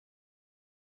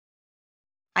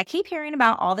I keep hearing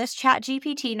about all this chat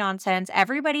GPT nonsense.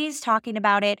 Everybody's talking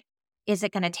about it. Is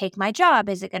it going to take my job?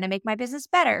 Is it going to make my business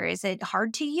better? Is it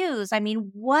hard to use? I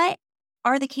mean, what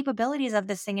are the capabilities of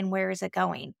this thing and where is it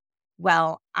going?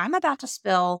 Well, I'm about to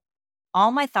spill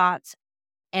all my thoughts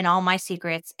and all my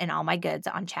secrets and all my goods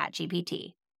on chat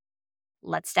GPT.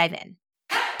 Let's dive in.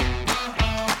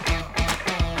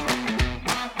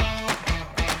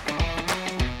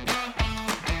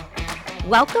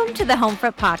 Welcome to the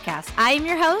Homefront Podcast. I am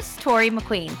your host, Tori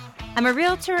McQueen. I'm a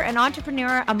realtor, an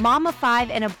entrepreneur, a mom of 5,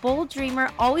 and a bold dreamer,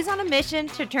 always on a mission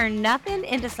to turn nothing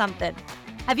into something.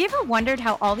 Have you ever wondered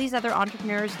how all these other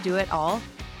entrepreneurs do it all?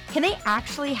 Can they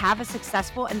actually have a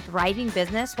successful and thriving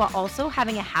business while also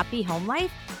having a happy home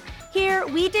life? Here,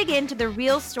 we dig into the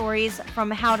real stories from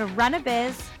how to run a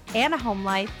biz and a home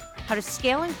life, how to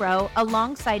scale and grow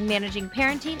alongside managing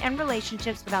parenting and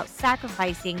relationships without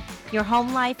sacrificing your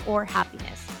home life or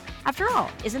happiness. After all,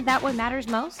 isn't that what matters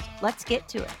most? Let's get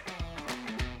to it.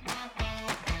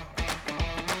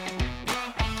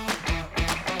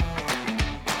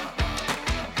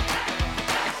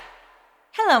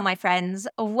 Hello, my friends.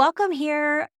 Welcome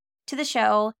here to the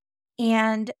show.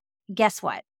 And guess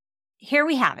what? Here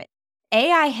we have it.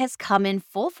 AI has come in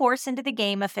full force into the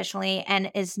game officially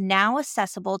and is now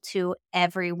accessible to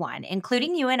everyone,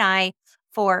 including you and I,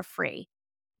 for free.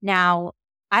 Now,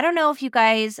 I don't know if you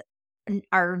guys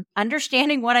are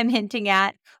understanding what I'm hinting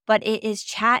at, but it is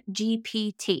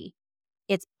ChatGPT.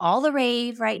 It's all the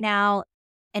rave right now,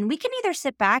 and we can either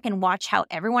sit back and watch how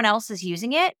everyone else is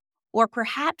using it, or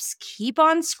perhaps keep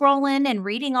on scrolling and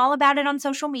reading all about it on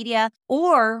social media,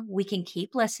 or we can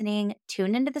keep listening,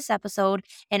 tune into this episode,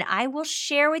 and I will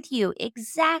share with you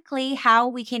exactly how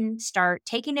we can start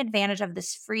taking advantage of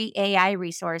this free AI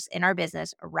resource in our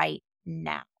business right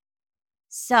now.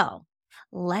 So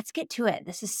let's get to it.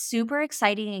 This is super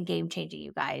exciting and game-changing,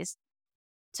 you guys.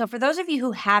 So for those of you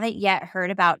who haven't yet heard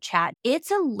about chat,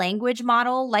 it's a language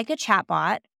model like a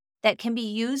chatbot that can be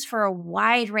used for a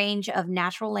wide range of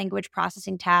natural language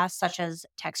processing tasks such as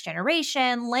text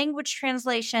generation, language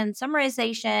translation,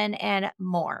 summarization, and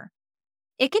more.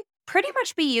 It can pretty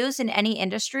much be used in any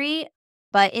industry,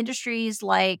 but industries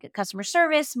like customer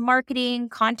service, marketing,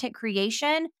 content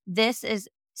creation, this is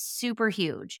super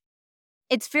huge.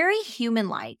 It's very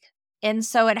human-like. And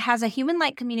so it has a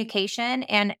human-like communication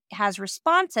and has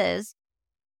responses,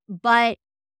 but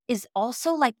is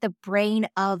also like the brain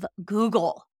of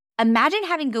Google. Imagine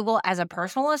having Google as a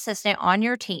personal assistant on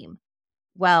your team.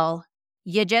 Well,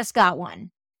 you just got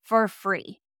one for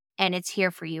free, and it's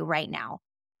here for you right now.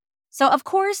 So, of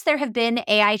course, there have been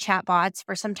AI chatbots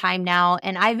for some time now,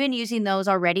 and I've been using those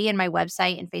already in my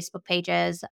website and Facebook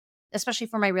pages, especially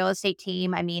for my real estate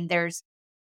team. I mean, there's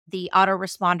the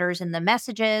autoresponders and the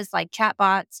messages like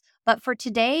chatbots. But for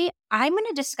today, I'm going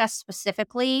to discuss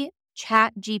specifically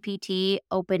ChatGPT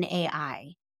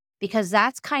OpenAI, because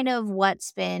that's kind of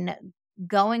what's been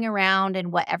going around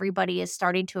and what everybody is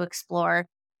starting to explore.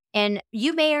 And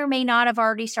you may or may not have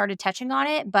already started touching on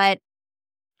it, but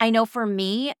I know for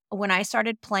me, when I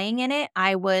started playing in it,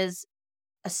 I was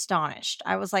astonished.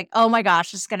 I was like, oh my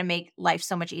gosh, this is going to make life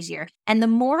so much easier. And the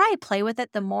more I play with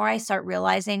it, the more I start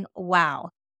realizing, wow,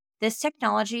 this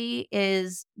technology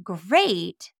is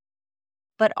great,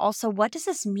 but also what does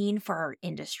this mean for our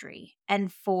industry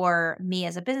and for me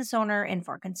as a business owner and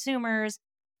for consumers?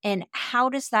 And how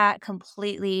does that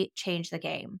completely change the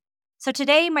game? So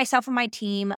today, myself and my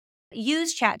team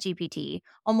use ChatGPT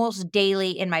almost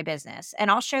daily in my business. And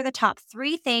I'll share the top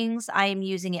 3 things I am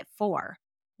using it for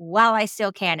while I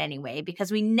still can anyway,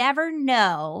 because we never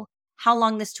know how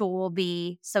long this tool will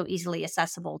be so easily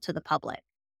accessible to the public.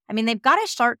 I mean, they've got to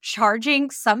start charging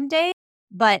someday,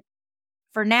 but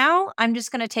for now, I'm just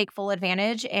going to take full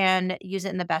advantage and use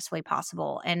it in the best way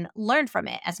possible and learn from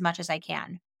it as much as I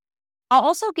can. I'll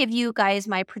also give you guys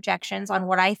my projections on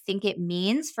what I think it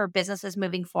means for businesses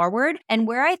moving forward and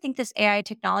where I think this AI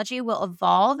technology will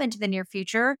evolve into the near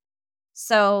future.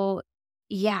 So,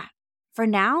 yeah, for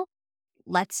now,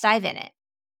 let's dive in it.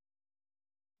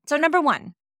 So, number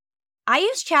 1, I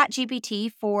use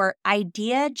ChatGPT for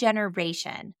idea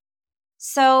generation.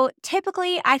 So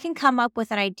typically I can come up with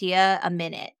an idea a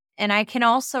minute, and I can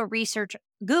also research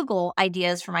Google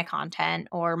ideas for my content,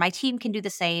 or my team can do the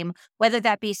same, whether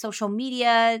that be social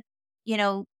media,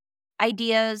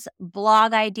 ideas,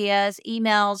 blog ideas,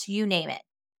 emails, you name it.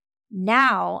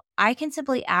 Now I can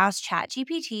simply ask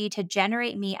ChatGPT to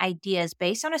generate me ideas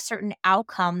based on a certain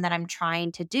outcome that I'm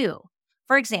trying to do.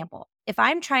 For example, if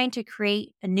I'm trying to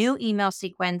create a new email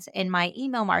sequence in my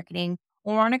email marketing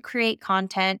or want to create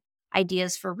content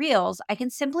ideas for Reels, I can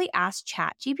simply ask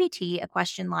ChatGPT a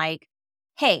question like,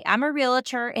 Hey, I'm a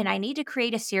realtor and I need to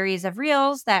create a series of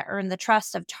reels that earn the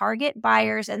trust of target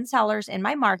buyers and sellers in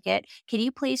my market. Can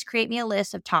you please create me a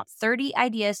list of top 30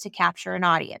 ideas to capture an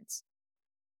audience?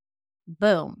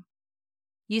 Boom.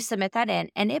 You submit that in,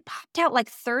 and it popped out like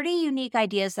 30 unique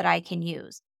ideas that I can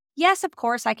use. Yes, of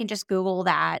course, I can just Google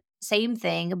that same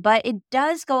thing, but it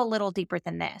does go a little deeper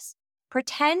than this.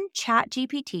 Pretend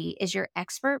ChatGPT is your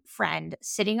expert friend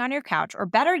sitting on your couch, or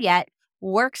better yet,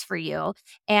 works for you,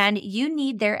 and you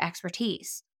need their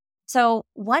expertise. So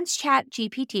once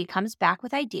ChatGPT comes back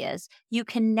with ideas, you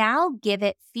can now give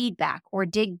it feedback or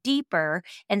dig deeper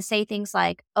and say things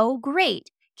like, oh, great.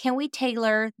 Can we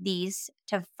tailor these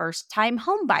to first time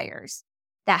home buyers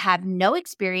that have no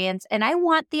experience? And I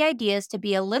want the ideas to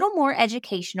be a little more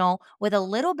educational with a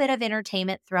little bit of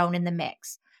entertainment thrown in the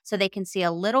mix so they can see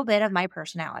a little bit of my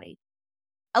personality.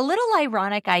 A little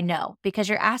ironic, I know, because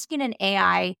you're asking an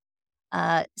AI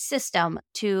system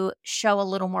to show a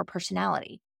little more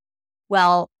personality.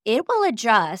 Well, it will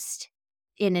adjust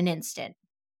in an instant.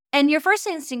 And your first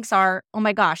instincts are, "Oh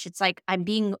my gosh, it's like I'm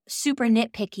being super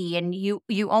nitpicky," and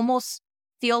you almost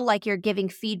feel like you're giving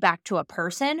feedback to a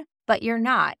person, but you're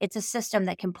not. It's a system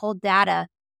that can pull data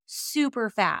super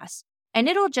fast, and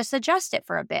it'll just adjust it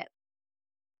for a bit.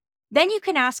 Then you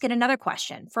can ask it another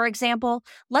question. For example,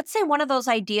 let's say one of those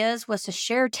ideas was to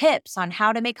share tips on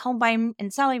how to make home buying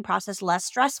and selling process less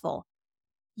stressful.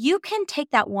 You can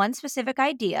take that one specific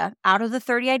idea out of the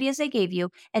 30 ideas they gave you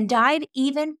and dive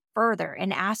even further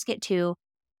and ask it to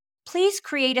please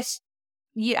create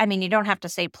you don't have to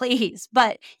say please,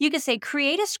 but you can say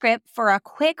create a script for a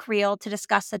quick reel to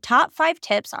discuss the top 5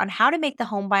 tips on how to make the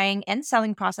home buying and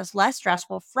selling process less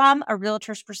stressful from a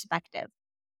realtor's perspective.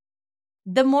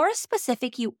 The more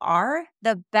specific you are,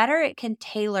 the better it can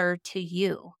tailor to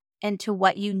you and to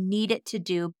what you need it to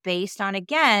do based on,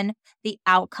 again, the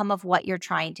outcome of what you're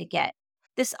trying to get.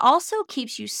 This also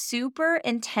keeps you super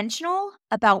intentional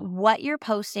about what you're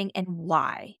posting and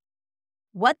why.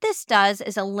 What this does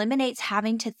is eliminates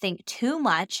having to think too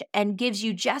much and gives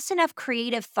you just enough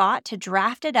creative thought to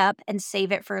draft it up and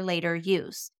save it for later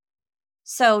use.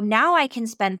 So now I can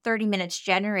spend 30 minutes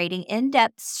generating in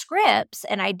depth scripts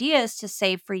and ideas to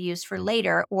save for use for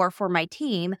later or for my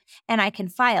team, and I can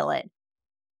file it.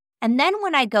 And then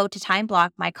when I go to time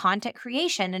block my content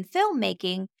creation and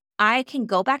filmmaking, I can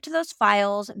go back to those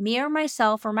files. Me or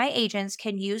myself or my agents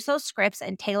can use those scripts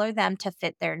and tailor them to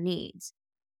fit their needs.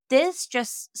 This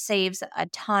just saves a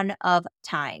ton of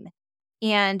time.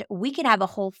 And we can have a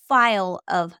whole file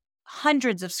of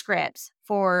hundreds of scripts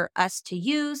for us to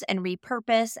use and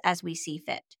repurpose as we see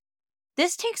fit.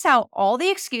 This takes out all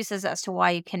the excuses as to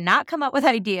why you cannot come up with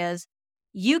ideas.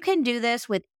 You can do this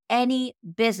with any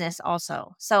business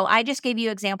also. So I just gave you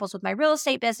examples with my real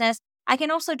estate business. I can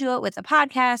also do it with a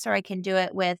podcast, or I can do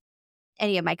it with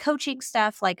any of my coaching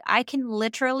stuff. Like I can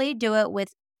literally do it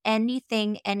with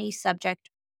anything, any subject,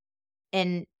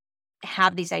 and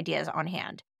have these ideas on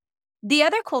hand. The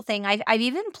other cool thing, I've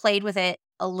even played with it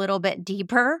a little bit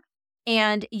deeper,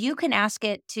 and you can ask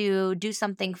it to do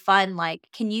something fun like,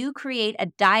 can you create a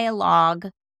dialogue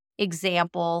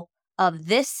example of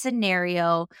this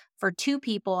scenario for two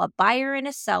people, a buyer and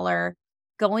a seller,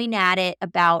 going at it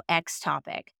about X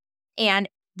topic? And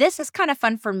this is kind of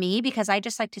fun for me because I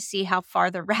just like to see how far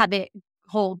the rabbit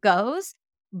hole goes,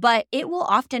 but it will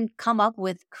often come up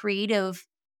with creative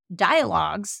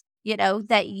dialogues,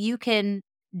 that you can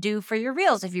do for your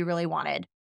reels if you really wanted.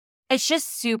 It's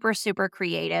just super, super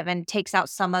creative and takes out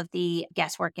some of the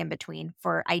guesswork in between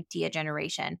for idea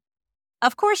generation.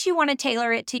 Of course, you want to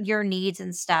tailor it to your needs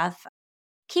and stuff.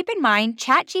 Keep in mind,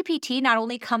 ChatGPT not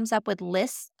only comes up with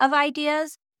lists of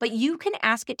ideas, but you can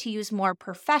ask it to use more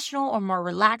professional or more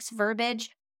relaxed verbiage,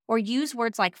 or use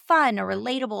words like fun or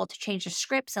relatable to change the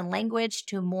scripts and language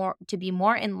to be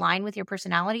more in line with your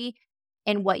personality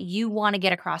and what you want to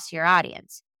get across to your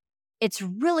audience. It's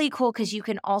really cool because you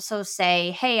can also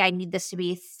say, hey, I need this to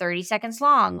be 30 seconds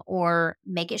long, or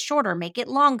make it shorter, make it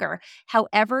longer,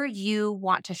 however you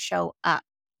want to show up.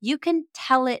 You can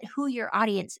tell it who your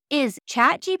audience is.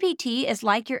 ChatGPT is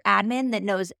like your admin that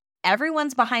knows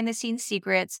everyone's behind the scenes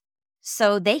secrets,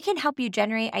 so they can help you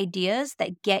generate ideas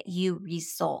that get you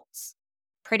results.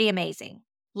 Pretty amazing.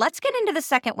 Let's get into the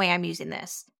second way I'm using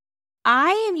this.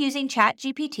 I am using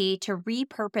ChatGPT to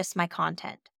repurpose my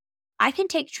content. I can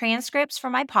take transcripts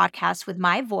from my podcast with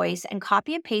my voice and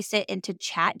copy and paste it into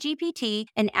ChatGPT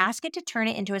and ask it to turn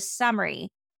it into a summary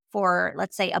for,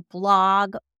 let's say, a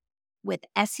blog with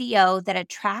SEO that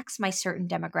attracts my certain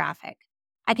demographic.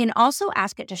 I can also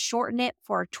ask it to shorten it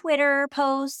for Twitter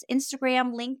posts,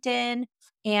 Instagram, LinkedIn,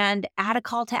 and add a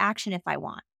call to action if I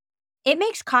want. It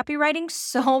makes copywriting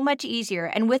so much easier.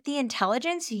 And with the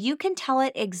intelligence, you can tell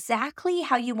it exactly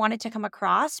how you want it to come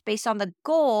across based on the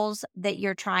goals that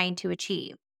you're trying to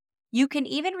achieve. You can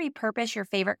even repurpose your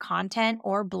favorite content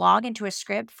or blog into a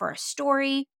script for a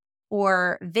story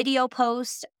or video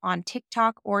post on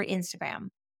TikTok or Instagram.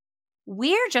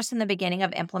 We're just in the beginning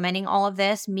of implementing all of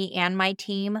this, me and my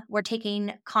team. We're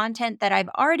taking content that I've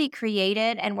already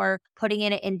created and we're putting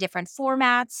it in different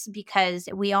formats because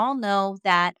we all know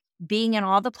that being in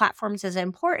all the platforms is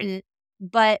important,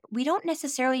 but we don't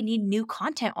necessarily need new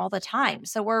content all the time.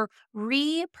 So we're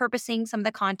repurposing some of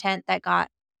the content that got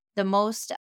the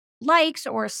most likes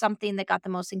or something that got the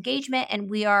most engagement, and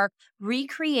we are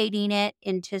recreating it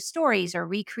into stories or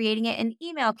recreating it in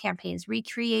email campaigns,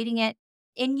 recreating it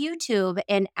in YouTube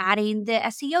and adding the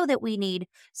SEO that we need.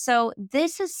 So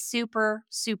this is super,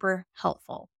 super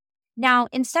helpful. Now,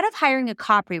 instead of hiring a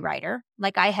copywriter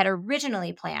like I had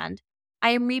originally planned,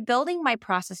 I am rebuilding my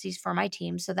processes for my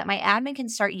team so that my admin can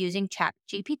start using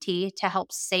ChatGPT to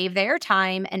help save their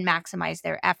time and maximize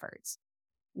their efforts.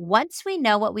 Once we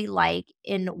know what we like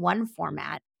in one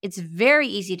format, it's very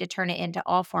easy to turn it into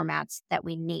all formats that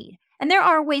we need. And there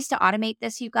are ways to automate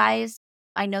this, you guys.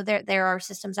 I know there are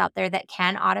systems out there that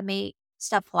can automate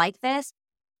stuff like this,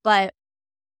 but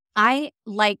I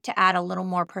like to add a little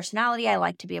more personality. I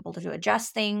like to be able to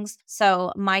adjust things.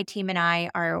 So my team and I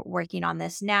are working on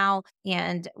this now,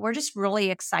 and we're just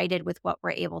really excited with what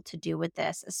we're able to do with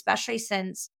this, especially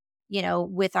since,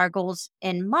 with our goals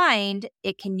in mind,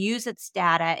 it can use its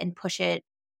data and push it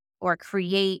or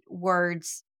create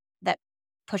words that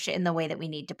push it in the way that we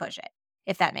need to push it,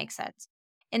 if that makes sense.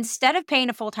 Instead of paying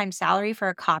a full time salary for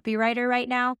a copywriter right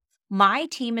now, my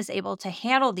team is able to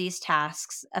handle these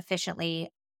tasks efficiently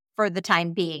for the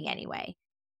time being, anyway.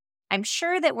 I'm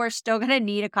sure that we're still going to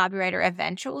need a copywriter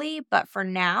eventually, but for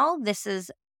now, this is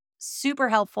super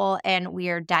helpful and we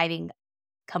are diving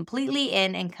completely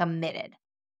in and committed.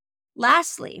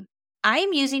 Lastly,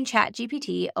 I'm using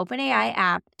ChatGPT OpenAI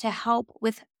app to help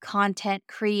with content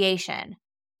creation.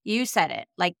 You said it.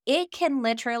 Like, it can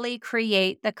literally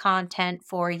create the content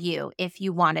for you if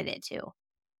you wanted it to.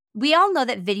 We all know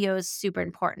that video is super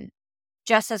important,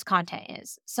 just as content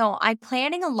is. So I'm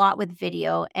planning a lot with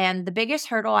video, and the biggest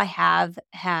hurdle I have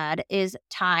had is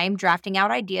time drafting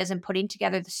out ideas and putting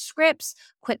together the scripts,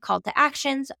 quick call to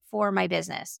actions for my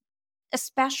business.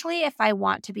 Especially if I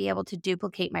want to be able to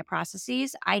duplicate my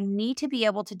processes, I need to be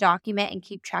able to document and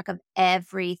keep track of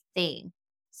everything.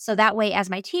 So that way, as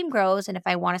my team grows, and if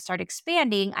I want to start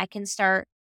expanding, I can start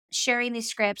sharing these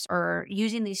scripts or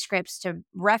using these scripts to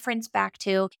reference back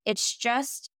to. It's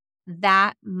just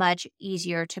that much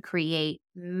easier to create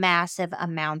massive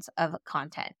amounts of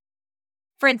content.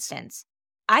 For instance,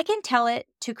 I can tell it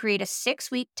to create a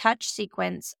 6-week touch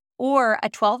sequence or a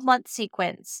 12-month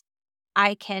sequence.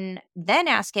 I can then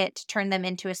ask it to turn them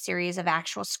into a series of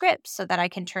actual scripts so that I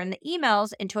can turn the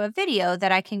emails into a video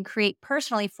that I can create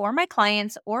personally for my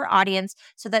clients or audience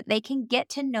so that they can get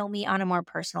to know me on a more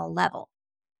personal level.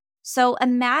 So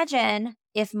imagine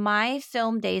if my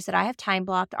film days that I have time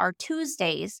blocked are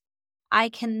Tuesdays, I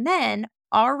can then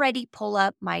already pull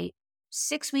up my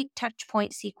 6-week touch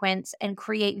point sequence and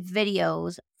create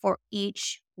videos for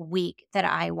each week that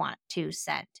I want to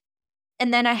send.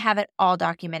 And then I have it all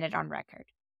documented on record.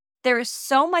 There is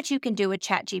so much you can do with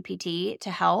ChatGPT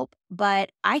to help,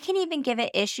 but I can even give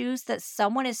it issues that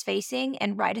someone is facing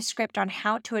and write a script on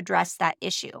how to address that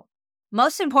issue.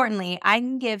 Most importantly, I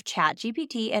can give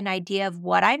ChatGPT an idea of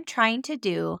what I'm trying to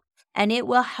do, and it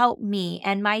will help me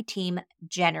and my team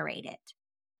generate it.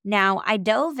 Now, I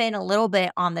dove in a little bit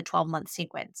on the 12-month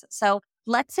sequence. So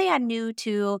let's say I'm new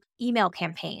to email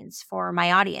campaigns for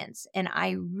my audience, and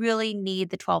I really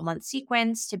need the 12-month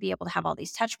sequence to be able to have all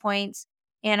these touch points.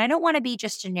 And I don't want to be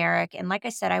just generic. And like I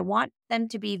said, I want them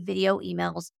to be video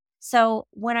emails. So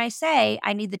when I say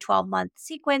I need the 12-month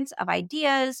sequence of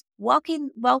ideas,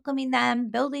 welcoming them,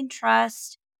 building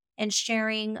trust, and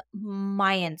sharing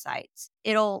my insights,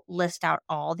 it'll list out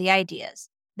all the ideas.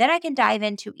 Then I can dive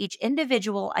into each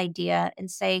individual idea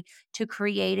and say to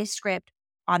create a script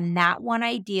on that one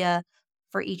idea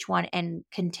for each one and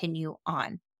continue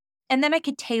on. And then I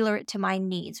could tailor it to my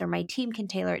needs, or my team can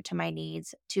tailor it to my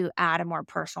needs to add a more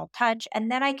personal touch.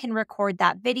 And then I can record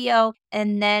that video,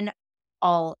 and then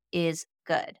all is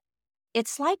good.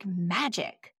 It's like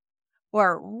magic,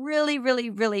 or a really, really,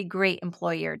 really great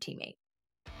employee or teammate.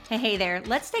 Hey there,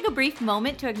 let's take a brief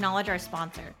moment to acknowledge our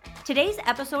sponsor. Today's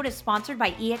episode is sponsored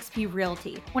by eXp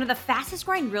Realty, one of the fastest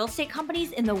growing real estate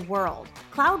companies in the world,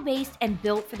 cloud-based and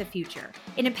built for the future.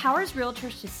 It empowers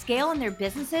realtors to scale in their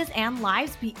businesses and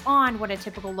lives beyond what a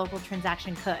typical local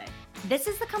transaction could. This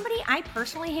is the company I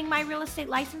personally hang my real estate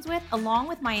license with, along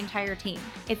with my entire team.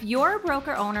 If you're a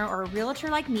broker owner or a realtor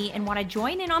like me and want to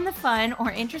join in on the fun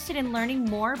or interested in learning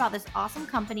more about this awesome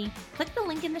company, click the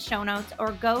link in the show notes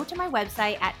or go to my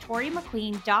website at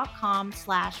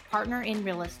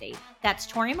torymcqueen.com/partnerinrealestate. That's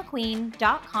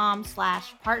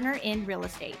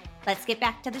torymcqueen.com/partnerinrealestate. Let's get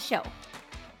back to the show.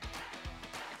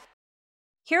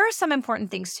 Here are some important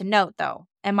things to note, though,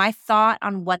 and my thought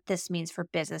on what this means for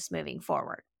business moving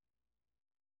forward.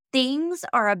 Things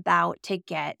are about to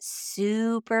get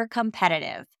super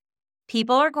competitive.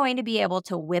 People are going to be able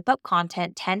to whip up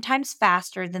content 10 times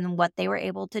faster than what they were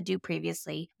able to do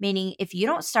previously, meaning if you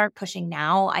don't start pushing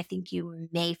now, I think you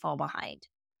may fall behind.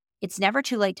 It's never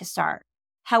too late to start.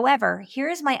 However, here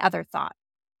is my other thought.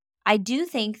 I do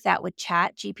think that with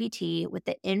ChatGPT, with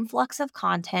the influx of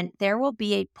content, there will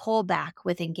be a pullback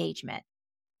with engagement.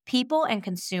 People and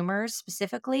consumers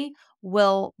specifically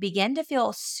will begin to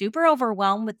feel super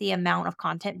overwhelmed with the amount of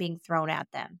content being thrown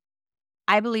at them.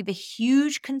 I believe a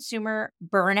huge consumer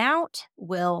burnout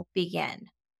will begin.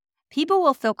 People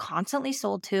will feel constantly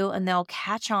sold to, and they'll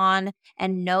catch on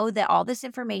and know that all this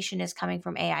information is coming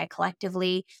from AI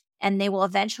collectively, and they will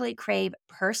eventually crave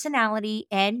personality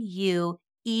and you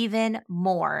even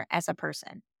more as a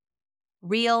person.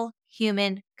 Real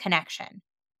human connection.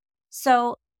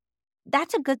 So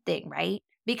that's a good thing, right?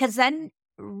 Because then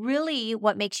really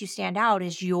what makes you stand out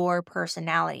is your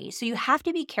personality. So you have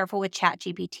to be careful with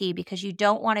ChatGPT because you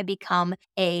don't want to become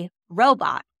a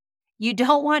robot. You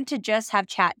don't want to just have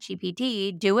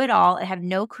ChatGPT do it all and have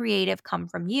no creative come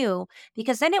from you,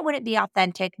 because then it wouldn't be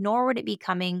authentic, nor would it be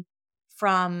coming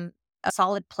from a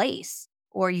solid place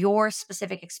or your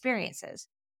specific experiences.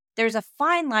 There's a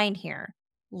fine line here.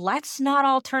 Let's not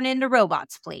all turn into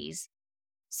robots, please.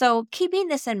 So keeping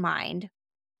this in mind,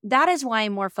 that is why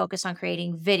I'm more focused on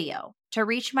creating video to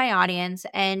reach my audience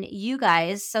and you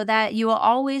guys so that you will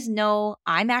always know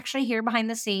I'm actually here behind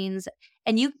the scenes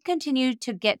and you can continue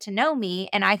to get to know me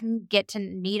and I can get to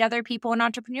meet other people and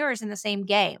entrepreneurs in the same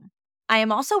game. I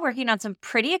am also working on some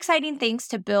pretty exciting things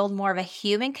to build more of a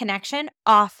human connection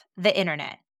off the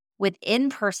internet with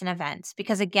in-person events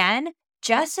because again,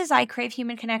 just as I crave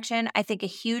human connection, I think a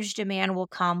huge demand will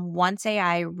come once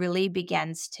AI really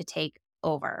begins to take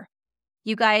over.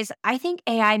 You guys, I think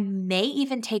AI may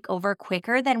even take over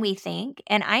quicker than we think,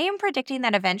 and I am predicting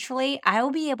that eventually I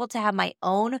will be able to have my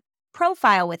own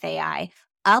profile with AI,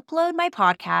 upload my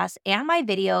podcasts and my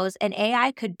videos, and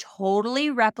AI could totally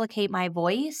replicate my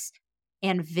voice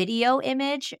and video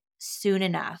image soon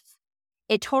enough.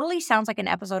 It totally sounds like an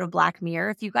episode of Black Mirror.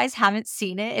 If you guys haven't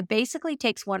seen it, it basically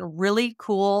takes one really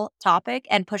cool topic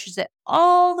and pushes it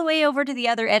all the way over to the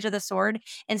other edge of the sword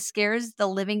and scares the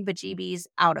living bejeebies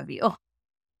out of you.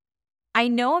 I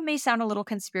know it may sound a little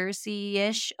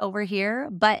conspiracy-ish over here,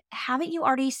 but haven't you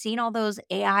already seen all those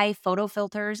AI photo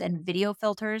filters and video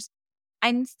filters?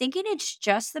 I'm thinking it's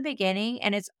just the beginning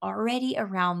and it's already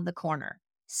around the corner.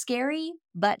 Scary,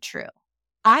 but true.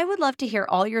 I would love to hear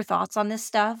all your thoughts on this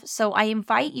stuff, so I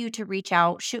invite you to reach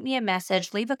out, shoot me a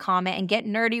message, leave a comment, and get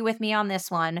nerdy with me on this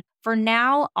one. For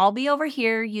now, I'll be over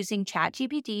here using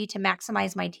ChatGPT to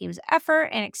maximize my team's effort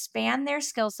and expand their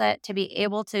skill set to be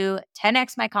able to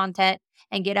 10x my content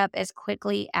and get up as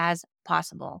quickly as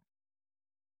possible.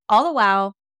 All the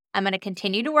while, I'm going to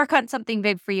continue to work on something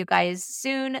big for you guys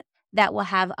soon that will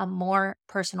have a more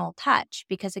personal touch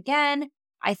because again,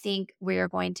 I think we're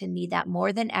going to need that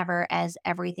more than ever as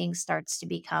everything starts to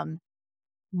become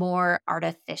more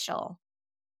artificial.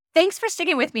 Thanks for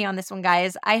sticking with me on this one,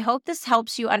 guys. I hope this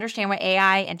helps you understand what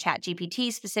AI and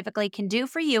ChatGPT specifically can do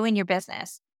for you in your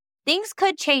business. Things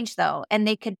could change though, and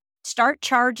they could start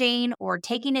charging or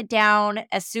taking it down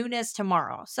as soon as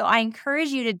tomorrow. So I encourage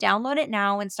you to download it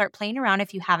now and start playing around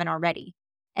if you haven't already.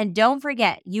 And don't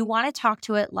forget, you want to talk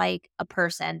to it like a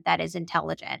person that is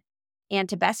intelligent. And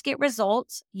to best get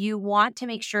results, you want to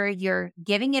make sure you're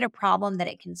giving it a problem that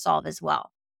it can solve as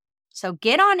well. So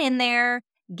get on in there,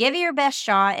 give it your best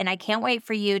shot, and I can't wait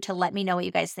for you to let me know what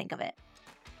you guys think of it.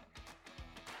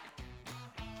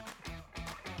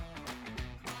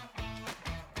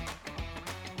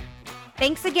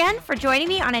 Thanks again for joining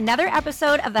me on another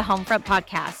episode of the Homefront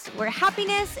Podcast, where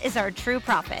happiness is our true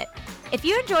profit. If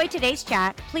you enjoyed today's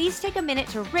chat, please take a minute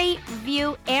to rate,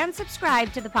 review, and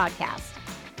subscribe to the podcast.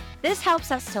 This helps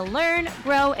us to learn,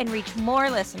 grow, and reach more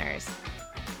listeners.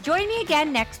 Join me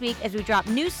again next week as we drop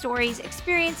new stories,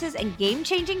 experiences, and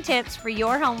game-changing tips for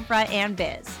your homefront and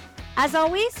biz. As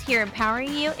always, here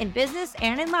empowering you in business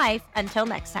and in life. Until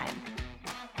next time.